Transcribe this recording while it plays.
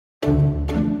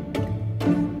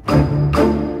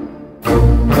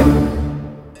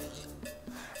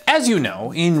As you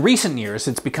know, in recent years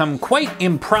it's become quite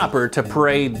improper to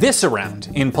parade this around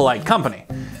in polite company.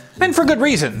 And for good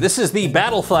reason. This is the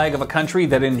battle flag of a country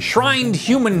that enshrined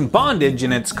human bondage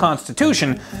in its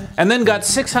constitution, and then got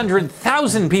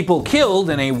 600,000 people killed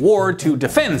in a war to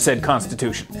defend said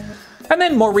constitution. And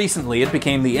then more recently it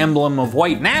became the emblem of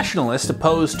white nationalists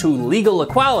opposed to legal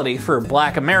equality for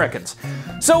black Americans.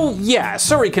 So yeah,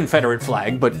 sorry Confederate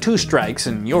flag, but 2 strikes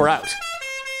and you're out.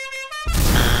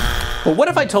 But what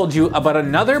if I told you about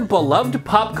another beloved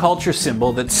pop culture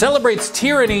symbol that celebrates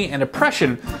tyranny and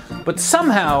oppression, but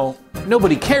somehow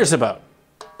nobody cares about?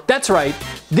 That's right,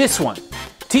 this one.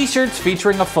 T-shirts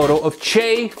featuring a photo of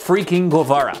Che freaking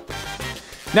Guevara.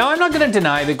 Now, I'm not going to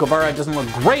deny that Guevara doesn't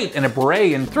look great in a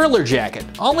beret and Thriller jacket.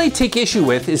 All I take issue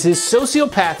with is his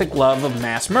sociopathic love of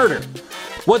mass murder.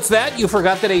 What's that? You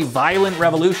forgot that a violent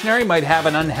revolutionary might have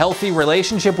an unhealthy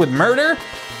relationship with murder?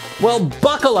 Well,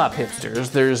 buckle up,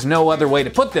 hipsters. There's no other way to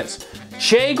put this.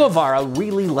 Che Guevara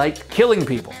really liked killing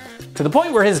people, to the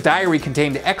point where his diary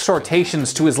contained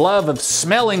exhortations to his love of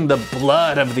smelling the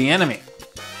blood of the enemy.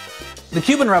 The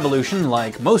Cuban Revolution,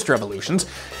 like most revolutions,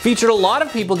 featured a lot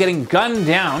of people getting gunned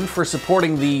down for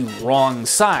supporting the wrong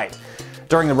side.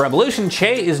 During the revolution,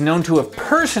 Che is known to have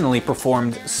personally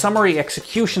performed summary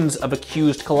executions of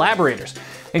accused collaborators,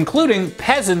 including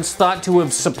peasants thought to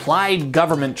have supplied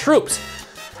government troops.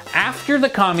 After the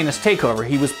communist takeover,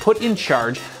 he was put in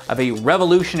charge of a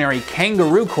revolutionary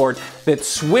kangaroo court that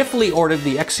swiftly ordered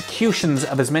the executions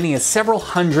of as many as several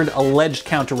hundred alleged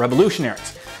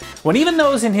counter-revolutionaries. When even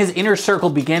those in his inner circle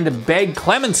began to beg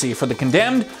clemency for the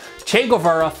condemned, Che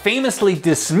Guevara famously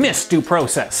dismissed due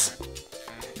process.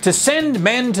 To send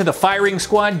men to the firing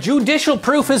squad, judicial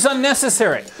proof is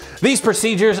unnecessary. These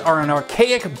procedures are an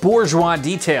archaic bourgeois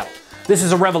detail. This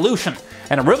is a revolution,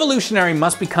 and a revolutionary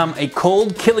must become a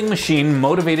cold killing machine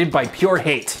motivated by pure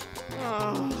hate.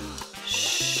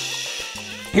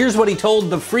 Here's what he told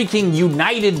the freaking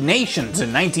United Nations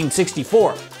in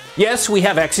 1964. Yes, we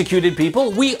have executed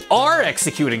people, we are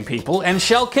executing people, and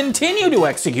shall continue to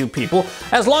execute people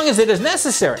as long as it is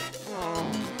necessary.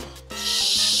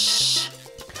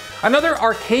 Another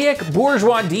archaic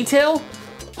bourgeois detail?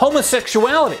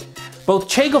 Homosexuality. Both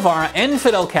Che Guevara and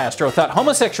Fidel Castro thought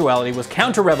homosexuality was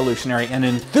counter-revolutionary and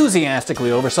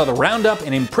enthusiastically oversaw the roundup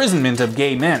and imprisonment of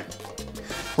gay men.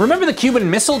 Remember the Cuban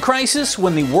Missile Crisis,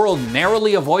 when the world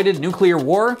narrowly avoided nuclear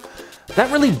war?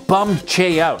 That really bummed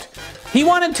Che out. He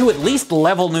wanted to at least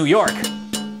level New York.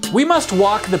 We must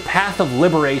walk the path of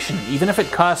liberation, even if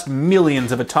it cost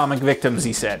millions of atomic victims,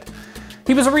 he said.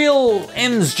 He was a real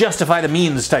ends justify the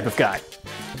means type of guy.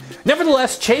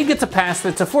 Nevertheless, Che gets a pass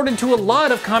that's afforded to a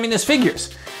lot of communist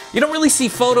figures. You don't really see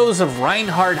photos of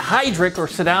Reinhard Heydrich or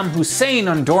Saddam Hussein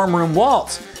on dorm room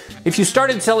walls. If you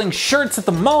started selling shirts at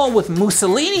the mall with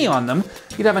Mussolini on them,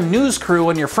 you'd have a news crew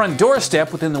on your front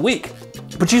doorstep within the week.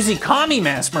 But you see commie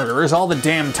mass murderers all the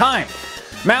damn time.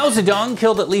 Mao Zedong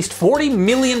killed at least 40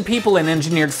 million people in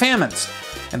engineered famines.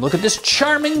 And look at this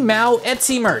charming Mao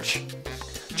Etsy merch.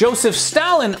 Joseph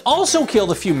Stalin also killed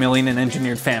a few million in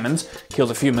engineered famines,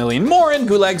 killed a few million more in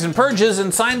gulags and purges,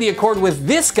 and signed the accord with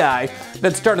this guy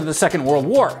that started the Second World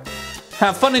War.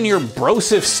 Have fun in your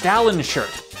Broseph Stalin shirt.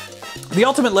 The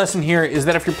ultimate lesson here is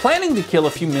that if you're planning to kill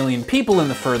a few million people in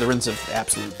the furtherance of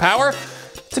absolute power,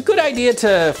 it's a good idea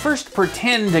to first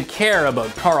pretend to care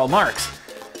about Karl Marx.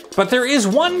 But there is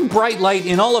one bright light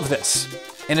in all of this,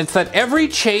 and it's that every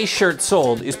Che shirt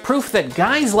sold is proof that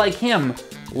guys like him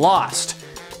lost.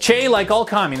 Che, like all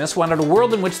communists, wanted a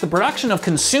world in which the production of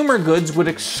consumer goods would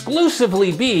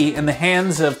exclusively be in the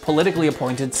hands of politically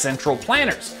appointed central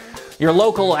planners. Your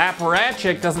local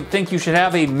apparatchik doesn't think you should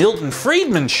have a Milton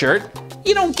Friedman shirt,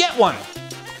 you don't get one.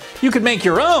 You could make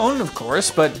your own, of course,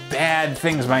 but bad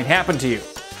things might happen to you.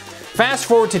 Fast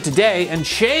forward to today, and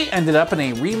Che ended up in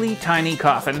a really tiny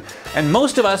coffin, and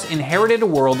most of us inherited a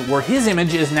world where his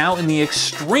image is now in the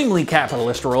extremely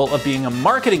capitalist role of being a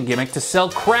marketing gimmick to sell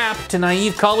crap to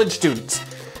naive college students.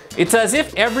 It's as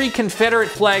if every Confederate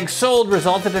flag sold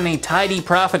resulted in a tidy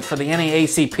profit for the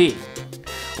NAACP.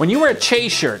 When you wear a Che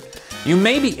shirt, you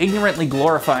may be ignorantly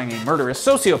glorifying a murderous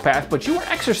sociopath, but you are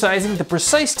exercising the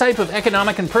precise type of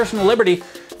economic and personal liberty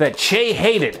that Che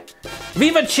hated.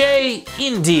 Viva Che,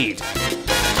 indeed!